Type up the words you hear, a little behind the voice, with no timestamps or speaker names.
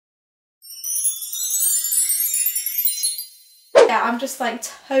Yeah, I'm just like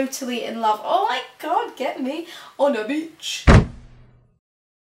totally in love. Oh my god, get me on a beach.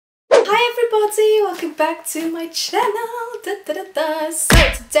 Hi everybody, welcome back to my channel. So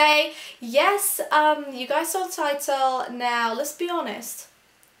today, yes, you guys saw the title. Now let's be honest,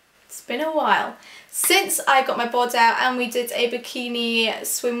 it's been a while since I got my board out and we did a bikini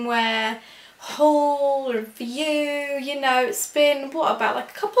swimwear haul review. You know, it's been what, about like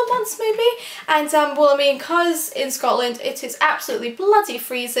a couple of months maybe. And well, I mean, because in Scotland it is absolutely bloody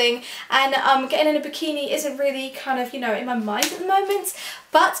freezing, and getting in a bikini isn't really kind of, you know, in my mind at the moment.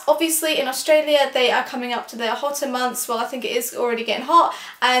 But obviously in Australia they are coming up to their hotter months. Well, I think it is already getting hot,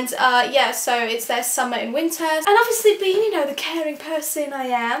 and yeah, so it's their summer and winter. And obviously being, you know, the caring person I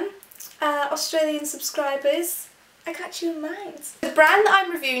am, Australian subscribers, I got you in mind. The brand that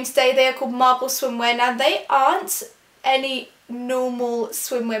I'm reviewing today, they are called Marble Swimwear. Now they aren't any normal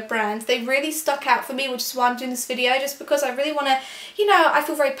swimwear brand. They really stuck out for me, which is why I'm doing this video, just because I really want to, you know, I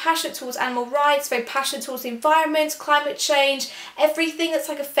feel very passionate towards animal rights, very passionate towards the environment, climate change, everything that's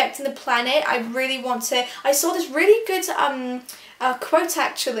like affecting the planet. I really want to, I saw this really good quote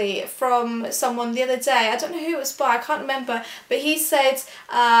actually from someone the other day. I don't know who it was by, I can't remember, but he said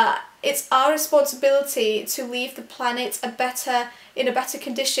it's our responsibility to leave the planet in a better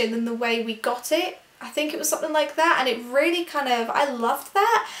condition than the way we got it. I think it was something like that, and it really kind of, I loved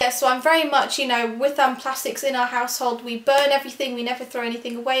that. Yeah, so I'm very much, you know, with plastics in our household, we burn everything, we never throw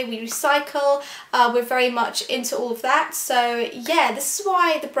anything away, we recycle, we're very much into all of that. So yeah, this is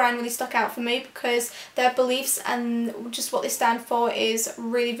why the brand really stuck out for me, because their beliefs and just what they stand for is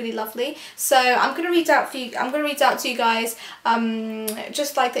really, really lovely. So I'm going to read out to you guys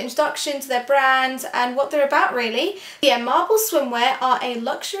just like the introduction to their brand and what they're about really. Yeah, Marble Swimwear are a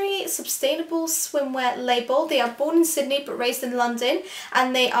luxury, sustainable swimwear label. They are born in Sydney but raised in London,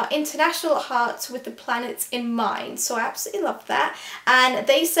 and they are international at heart with the planet in mind. So I absolutely love that. And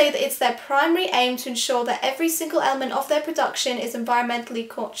they say that it's their primary aim to ensure that every single element of their production is environmentally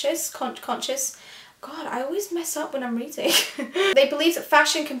conscious. God, I always mess up when I'm reading. They believe that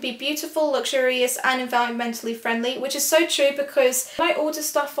fashion can be beautiful, luxurious and environmentally friendly, which is so true, because when I order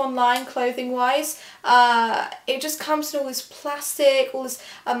stuff online clothing wise, it just comes in all this plastic, all this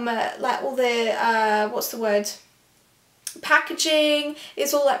like all the what's the word, packaging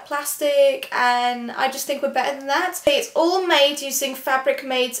is all like plastic, and I just think we're better than that. It's all made using fabric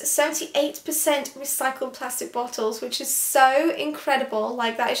made 78% recycled plastic bottles, which is so incredible.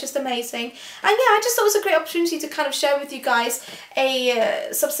 Like, that is just amazing. And yeah, I just thought it was a great opportunity to kind of share with you guys a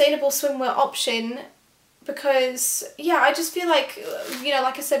sustainable swimwear option, because yeah, I just feel like, you know,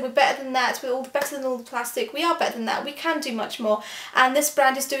 like I said, we're better than that, we're all better than all the plastic, we are better than that, we can do much more, and this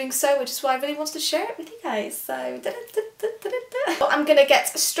brand is doing so, which is why I really wanted to share it with you guys. So I'm gonna get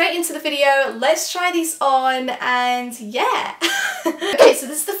straight into the video. Let's try these on, and yeah. Okay, so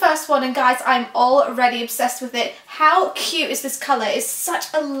this is the first one, and guys, I'm already obsessed with it. How cute is this colour? It's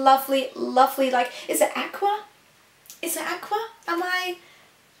such a lovely, like, is it aqua? Is it aqua?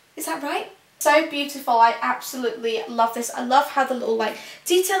 Is that right? So beautiful. I absolutely love this. I love how the little like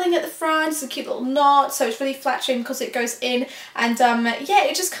detailing at the front is a cute little knot, so it's really flattering because it goes in, and yeah,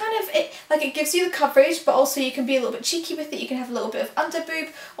 it just kind of, it gives you the coverage, but also you can be a little bit cheeky with it. You can have a little bit of under boob,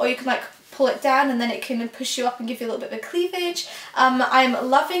 or you can like pull it down and then it can push you up and give you a little bit of a cleavage. I'm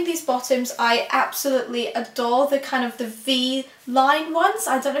loving these bottoms. I absolutely adore the kind of the V line ones.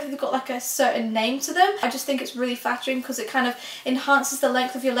 I don't know if they've got like a certain name to them. I just think it's really flattering because it kind of enhances the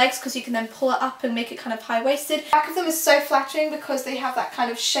length of your legs, because you can then pull it up and make it kind of high-waisted. The back of them is so flattering because they have that kind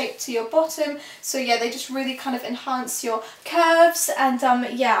of shape to your bottom. So yeah, they just really kind of enhance your curves, and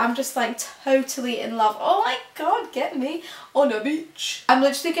yeah, I'm just like totally in love. Oh my god, get me on a beach. I'm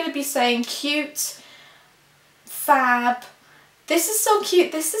literally going to be saying cute, fab. This is so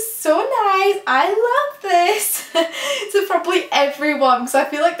cute, this is so nice, I love this. To probably everyone, because I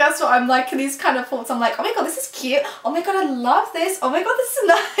feel like that's what I'm like in these kind of thoughts. I'm like, oh my god, this is cute, oh my god, I love this, oh my god, this is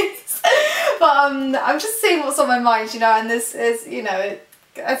nice. But I'm just saying what's on my mind, you know, and this is, you know,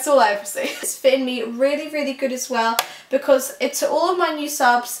 that's all I ever say. It's fitting me really, really good as well, because to all of my new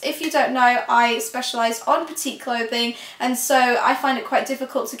subs, if you don't know, I specialise on petite clothing, and so I find it quite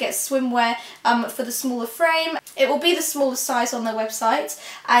difficult to get swimwear for the smaller frame. It will be the smallest size on their website,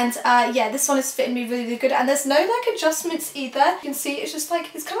 and yeah, this one is fitting me really, really good, and there's no like adjustments either. You can see it's just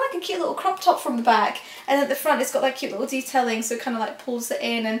like, it's kind of like a cute little crop top from the back, and at the front it's got like cute little detailing, so it kind of like pulls it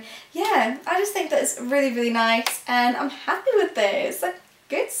in, and yeah, I just think that it's really, really nice, and I'm happy with this.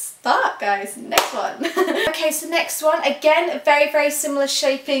 Good start, guys. Next one. Okay, so next one, again, very similar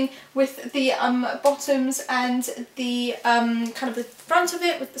shaping with the bottoms and the kind of the front of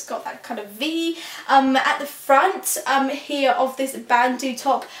it. It's got that kind of V at the front here of this Bandeau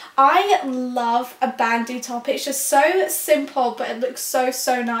top. I love a Bandeau top. It's just so simple, but it looks so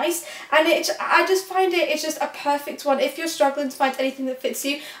nice, and I just find it's just a perfect one if you're struggling to find anything that fits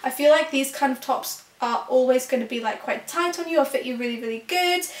you. I feel like these kind of tops are always going to be like quite tight on you or fit you really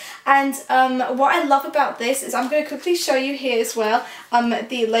good. And what I love about this is I'm going to quickly show you here as well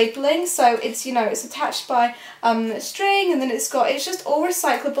the labeling. So it's, you know, it's attached by string, and then it's just all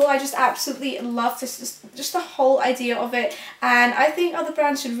recyclable. I just absolutely love this, just the whole idea of it, and I think other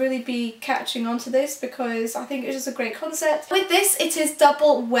brands should really be catching on to this because I think it's just a great concept. With this, it is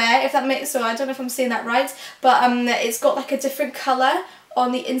double wear, if that makes, so I don't know if I'm saying that right, but it's got like a different colour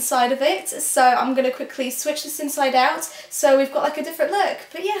on the inside of it, so I'm going to quickly switch this inside out so we've got like a different look.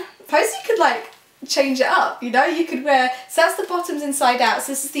 But yeah, suppose you could like change it up, you know, you could wear, so that's the bottoms inside out,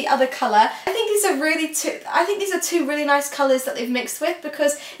 so this is the other colour. I think these are two really nice colours that they've mixed with,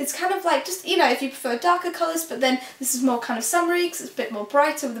 because it's kind of like, just, you know, if you prefer darker colours, but then this is more kind of summery because it's a bit more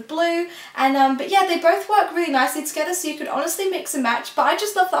brighter with the blue, and but yeah, they both work really nicely together, so you could honestly mix and match. But I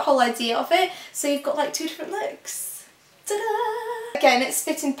just love that whole idea of it, so you've got like two different looks. Ta-da! Again, it's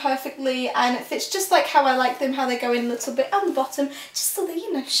fitting perfectly, and it fits just like how I like them, how they go in a little bit on the bottom, just so they,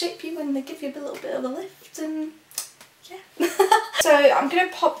 you know, shape you and they give you a little bit of a lift, and yeah. So I'm going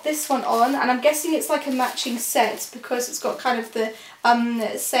to pop this one on, and I'm guessing it's like a matching set because it's got kind of the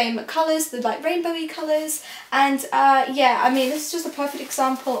same colours, the like rainbowy colours, and yeah, I mean, this is just a perfect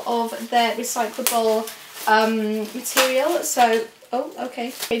example of their recyclable material. So, oh,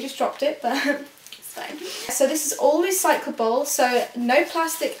 okay, I just dropped it, but so this is all recyclable, so no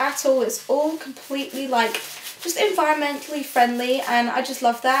plastic at all. It's all completely like just environmentally friendly, and I just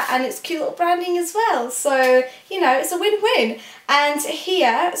love that, and it's cute little branding as well, so you know, it's a win-win. And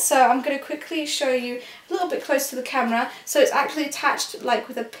here, so I'm going to quickly show you a little bit close to the camera, so it's actually attached like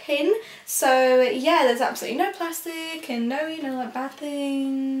with a pin, so yeah, there's absolutely no plastic and no, you know, like bad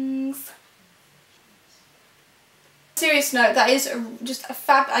things. Serious note, that is just a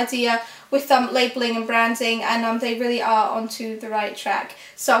fab idea with labelling and branding, and they really are onto the right track.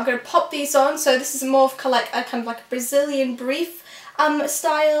 So I'm going to pop these on. So this is more of like a kind of like a Brazilian brief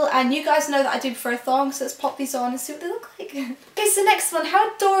style, and you guys know that I do prefer a thong, so let's pop these on and see what they look like. Okay, so next one,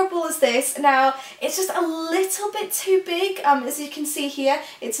 how adorable is this? Now, it's just a little bit too big, as you can see here.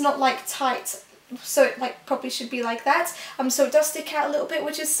 It's not like tight, so it like probably should be like that, so it does stick out a little bit,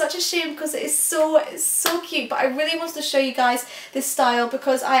 which is such a shame because it is so cute. But I really wanted to show you guys this style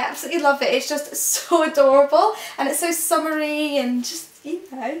because I absolutely love it. It's just so adorable, and it's so summery and just, you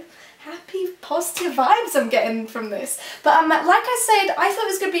know, happy positive vibes I'm getting from this. But like I said, I thought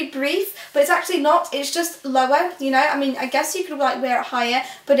it was going to be brief, but it's actually not. It's just lower, you know. I mean, I guess you could like wear it higher,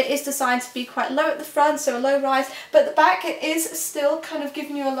 but it is designed to be quite low at the front, so a low rise, but the back, it is still kind of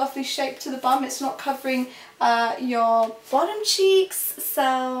giving you a lovely shape to the bum. It's not covering your bottom cheeks,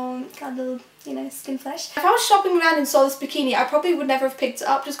 so got a little, you know, skin flesh. If I was shopping around and saw this bikini, I probably would never have picked it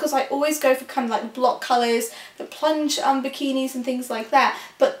up, just because I always go for kind of like the block colours, the plunge bikinis and things like that.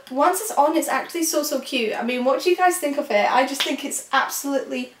 But once it's on, it's actually so cute. I mean, what do you guys think of it? I just think it's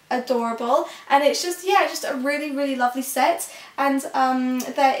absolutely adorable, and it's just, yeah, just a really lovely set. And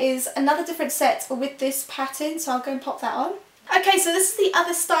there is another different set with this pattern, so I'll go and pop that on. Okay, so this is the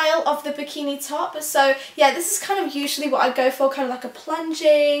other style of the bikini top. So yeah, this is kind of usually what I go for, kind of like a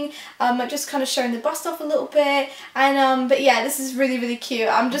plunging, just kind of showing the bust off a little bit, and but yeah, this is really cute.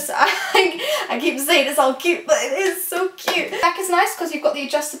 I keep saying it's all cute, but it is so cute. Back is nice because you've got the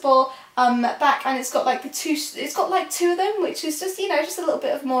adjustable back, and it's got like two of them, which is just, you know, just a little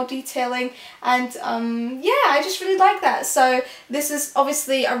bit of more detailing, and yeah, I just really like that. So this is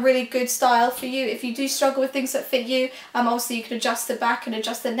obviously a really good style for you if you do struggle with things that fit you. Obviously you can adjust the back and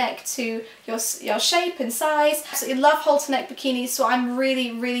adjust the neck to your shape and size. Absolutely love halter neck bikinis, so I'm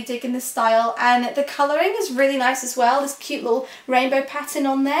really digging this style, and the colouring is really nice as well. This cute little rainbow pattern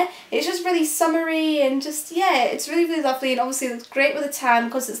on there. It's just really summery, and just, yeah, it's really lovely, and obviously it's great with a tan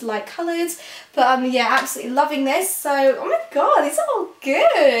because it's light coloured. But yeah, absolutely loving this. So, oh my god, these are all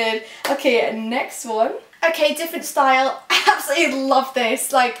good. Okay, next one. Okay, different style. I absolutely love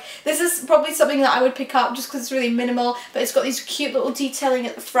this. Like, this is probably something that I would pick up just because it's really minimal, but it's got these cute little detailing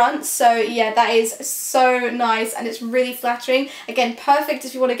at the front. So yeah, that is so nice and it's really flattering. Again, perfect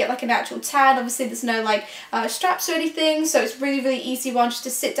if you want to get like a natural tan. Obviously there's no like straps or anything, so it's really easy one just to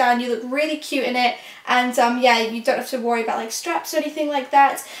sit down. You look really cute in it, and yeah, you don't have to worry about like straps or anything like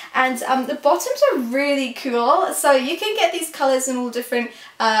that. And the bottoms are really cool, so you can get these colours in all different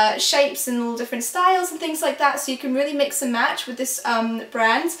shapes and all different styles and things like that, so you can really mix and match with this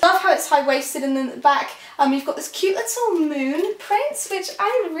brand. Love how it's high-waisted, and then at the back you've got this cute little moon print, which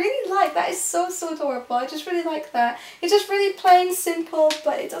I really like. That is so adorable. I just really like that. It's just really plain, simple,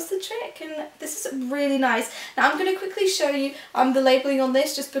 but it does the trick, and this is really nice. Now I'm going to quickly show you the labelling on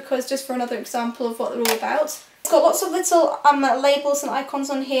this, just for another example of what they're all about. It's got lots of little labels and icons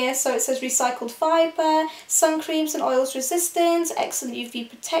on here. So it says recycled fibre, sun creams and oils resistance, excellent UV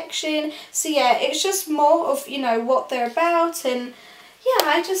protection. So yeah, it's just more of, you know, what they're about. And yeah,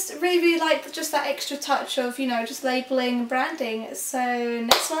 I just really like just that extra touch of, you know, just labelling and branding. So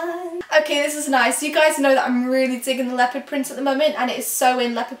next one. Okay, this is nice. You guys know that I'm really digging the leopard print at the moment, and it is so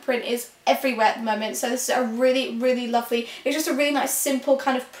in. Leopard print is everywhere at the moment, so this is a really lovely, it's just a really nice simple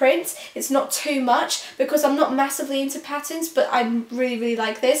kind of print. It's not too much because I'm not massively into patterns, but I really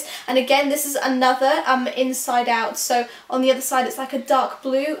like this. And again, this is another inside out, so on the other side it's like a dark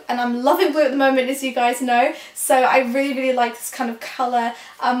blue, and I'm loving blue at the moment, as you guys know, so I really like this kind of colour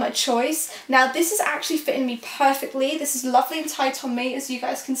choice. Now this is actually fitting me perfectly. This is lovely and tight on me, as you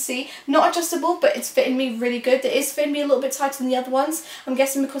guys can see. Not adjustable, but it's fitting me really good. It is fitting me a little bit tighter than the other ones, I'm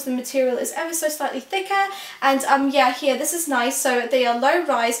guessing because the material is ever so slightly thicker. And yeah, here, this is nice. So they are low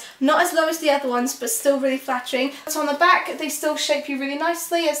rise, not as low as the other ones, but still really flattering. So on the back, they still shape you really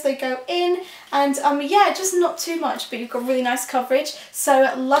nicely as they go in. And yeah, just not too much, but you've got really nice coverage.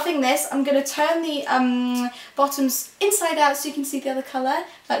 So loving this. I'm going to turn the bottoms inside out so you can see the other colour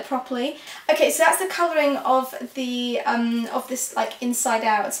like properly. Okay, so that's the colouring of the of this like inside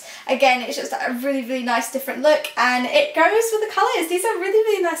out. Again, it's just a really nice different look, and it goes with the colours. These are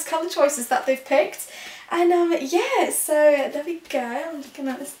really nice colour choices that they've picked. And yeah, so there we go. I'm looking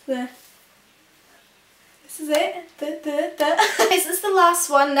at this. This is it. This is the last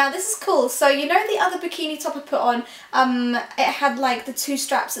one. Now this is cool. So you know the other bikini top I put on, it had like the two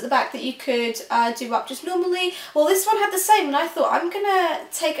straps at the back that you could do up just normally. Well, this one had the same, and I thought I'm gonna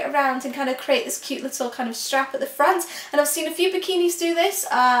take it around and kind of create this cute little kind of strap at the front. And I've seen a few bikinis do this,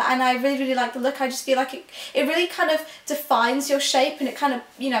 and I really like the look. I just feel like it really kind of defines your shape, and it kind of,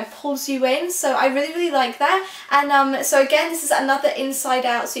 you know, pulls you in. So I really like that. And so again, this is another inside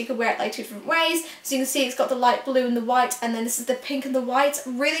out, so you could wear it like two different ways. So you can see it's got the light blue and the white, and then this is the pink and the white.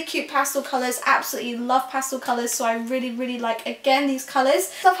 Really cute pastel colours. Absolutely love pastel colours, so I really like, again, these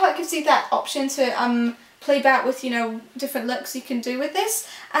colours. Love how it gives you that option to play back with, you know, different looks you can do with this.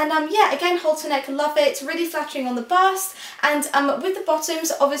 And yeah, again, halter neck, love it. Really flattering on the bust. And with the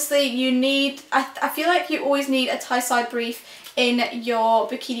bottoms, obviously you need, I feel like you always need a tie side brief in your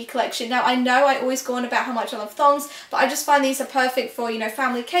bikini collection. Now I know I always go on about how much I love thongs, but I just find these are perfect for, you know,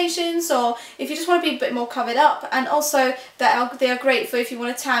 family occasions, or if you just want to be a bit more covered up. And also they are great for if you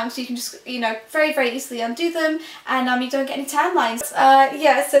want to tan, so you can just, you know, very easily undo them, and you don't get any tan lines.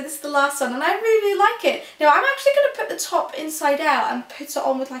 Yeah, so this is the last one, and I really like it. Now I'm actually going to put the top inside out and put it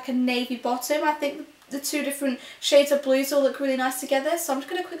on with like a navy bottom. I think the two different shades of blues all look really nice together, so I'm just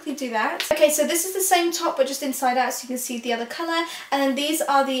going to quickly do that. Okay, so this is the same top but just inside out, so you can see the other colour. And then these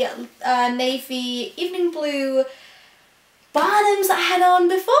are the navy evening blue bottoms that I had on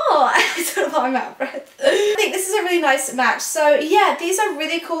before. I don't know why I'm out of breath. I think this is a really nice match. So yeah, these are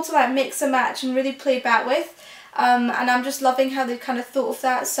really cool to like mix and match and really play about with. And I'm just loving how they've kind of thought of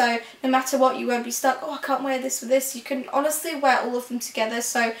that, so no matter what, you won't be stuck, oh, I can't wear this with this. You can honestly wear all of them together.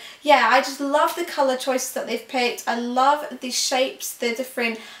 So yeah, I just love the colour choices that they've picked. I love the shapes, the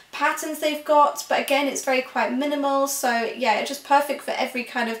different patterns they've got, but again, it's very quite minimal. So yeah, it's just perfect for every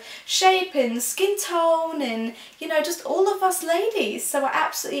kind of shape and skin tone, and, you know, just all of us ladies. So I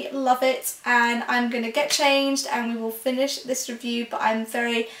absolutely love it, and I'm gonna get changed and we will finish this review. But I'm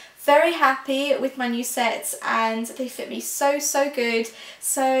very happy with my new sets, and they fit me so good.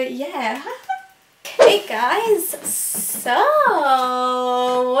 So yeah. Hey guys, so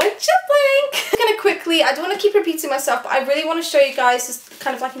what you think? I'm gonna quickly, I don't want to keep repeating myself, but I really want to show you guys just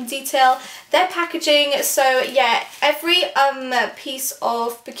kind of like in detail their packaging. So yeah, every piece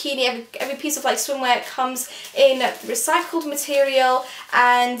of bikini, every piece of like swimwear comes in recycled material,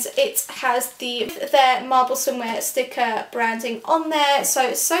 and it has their marble swimwear sticker branding on there. So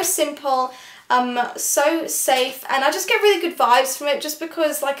it's so simple. so safe, and I just get really good vibes from it, just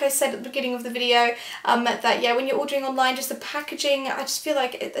because, like I said at the beginning of the video, that yeah, when you're ordering online, just the packaging, I just feel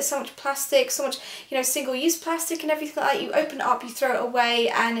like there's so much plastic, so much, you know, single-use plastic and everything like that. You open it up, you throw it away,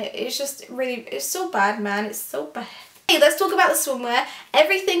 and it's just really, it's so bad, man, it's so bad. Hey, let's talk about the swimwear.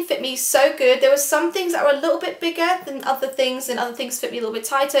 Everything fit me so good. There were some things that were a little bit bigger than other things, and other things fit me a little bit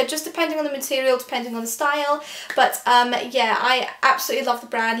tighter, just depending on the material, depending on the style. But yeah, I absolutely love the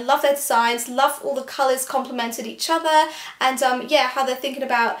brand, love their designs, love all the colours complemented each other, and yeah, how they're thinking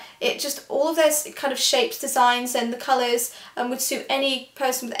about it, just all of their kind of shapes, designs, and the colours would suit any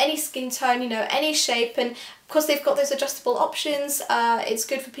person with any skin tone, you know, any shape. And of course, they've got those adjustable options. It's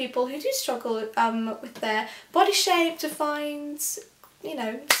good for people who do struggle with their body shape to find, you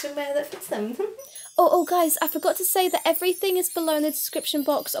know, swimwear that fits them. Oh guys, I forgot to say that everything is below in the description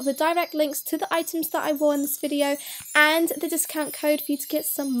box of the direct links to the items that I wore in this video and the discount code for you to get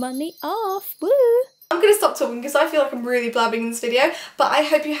some money off. Woo! I'm going to stop talking because I feel like I'm really blabbing in this video, but I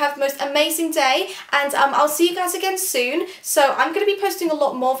hope you have the most amazing day, and I'll see you guys again soon. So I'm going to be posting a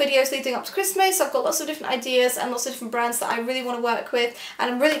lot more videos leading up to Christmas. I've got lots of different ideas and lots of different brands that I really want to work with, and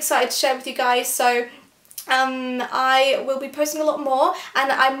I'm really excited to share with you guys. So I will be posting a lot more,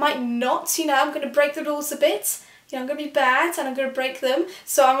 and I might not, you know, I'm going to break the rules a bit. You know, I'm going to be bad and I'm going to break them,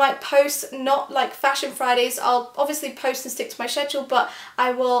 so I might post not like Fashion Fridays. I'll obviously post and stick to my schedule, but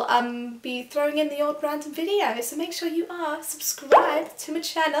I will be throwing in the odd random video, so make sure you are subscribed to my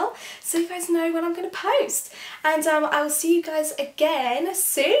channel so you guys know when I'm going to post. And I will see you guys again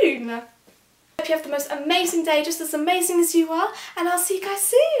soon. Hope you have the most amazing day, just as amazing as you are, and I'll see you guys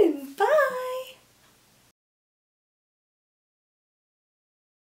soon. Bye!